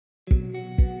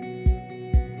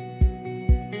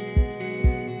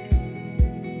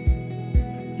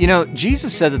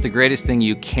Jesus said that the greatest thing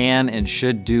you can and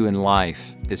should do in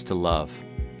life is to love.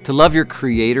 To love your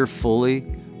Creator fully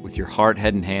with your heart,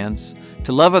 head, and hands.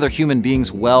 To love other human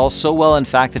beings well, so well in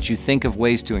fact that you think of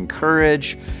ways to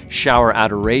encourage, shower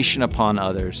adoration upon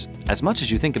others as much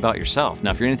as you think about yourself.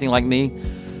 Now, if you're anything like me,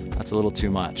 that's a little too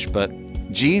much. But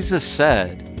Jesus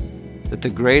said that the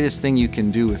greatest thing you can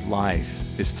do with life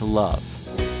is to love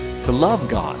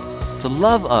God, to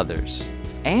love others.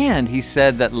 And he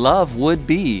said that love would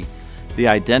be the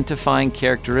identifying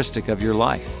characteristic of your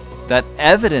life that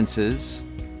evidences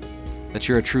that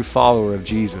you're a true follower of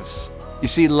Jesus. You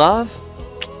see, love,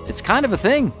 it's kind of a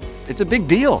thing. It's a big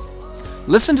deal.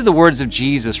 Listen to the words of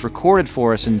Jesus recorded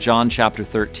for us in John chapter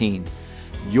 13.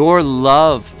 Your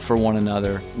love for one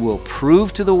another will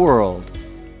prove to the world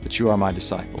that you are my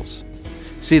disciples.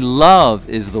 See, love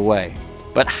is the way.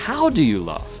 But how do you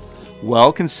love?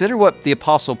 Well, consider what the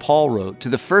Apostle Paul wrote to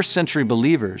the first century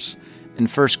believers in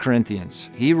 1 Corinthians.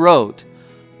 He wrote,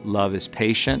 love is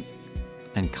patient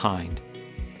and kind.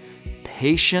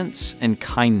 Patience and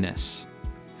kindness.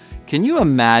 Can you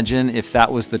imagine if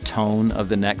that was the tone of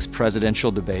the next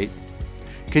presidential debate?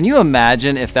 Can you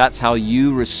imagine if that's how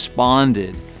you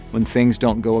responded when things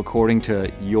don't go according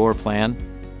to your plan?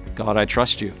 God, I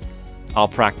trust you. I'll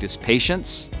practice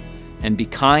patience and be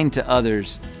kind to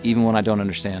others even when I don't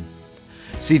understand.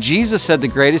 See, Jesus said the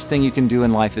greatest thing you can do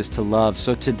in life is to love.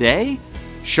 So today,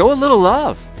 show a little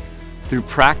love through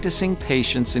practicing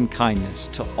patience and kindness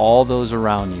to all those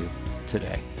around you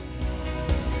today.